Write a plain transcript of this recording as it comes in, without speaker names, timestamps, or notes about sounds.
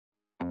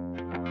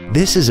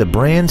This is a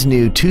brand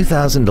new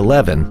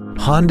 2011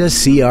 Honda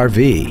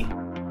CR-V.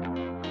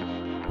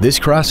 This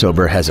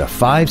crossover has a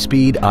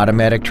 5-speed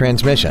automatic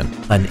transmission,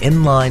 an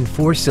inline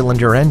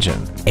 4-cylinder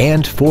engine,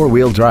 and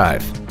 4-wheel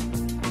drive.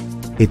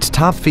 Its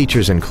top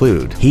features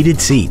include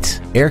heated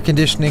seats, air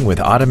conditioning with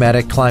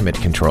automatic climate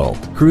control,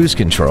 cruise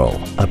control,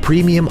 a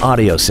premium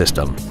audio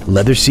system,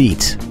 leather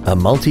seats, a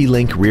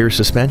multi-link rear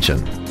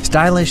suspension,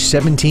 stylish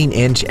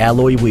 17-inch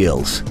alloy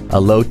wheels, a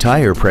low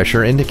tire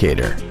pressure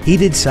indicator,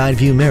 heated side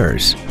view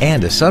mirrors,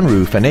 and a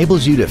sunroof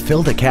enables you to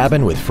fill the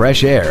cabin with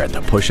fresh air at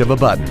the push of a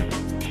button.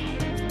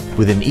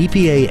 With an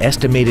EPA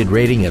estimated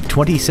rating of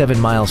 27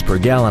 miles per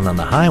gallon on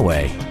the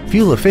highway,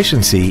 fuel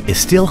efficiency is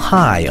still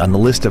high on the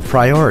list of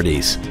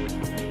priorities.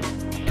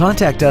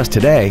 Contact us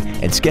today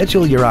and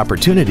schedule your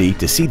opportunity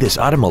to see this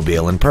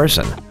automobile in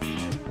person.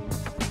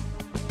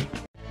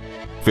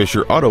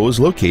 Fisher Auto is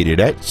located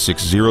at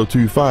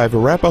 6025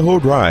 Arapahoe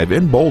Drive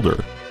in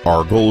Boulder.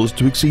 Our goal is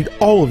to exceed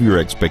all of your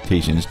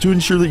expectations to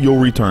ensure that you'll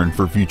return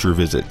for future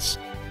visits.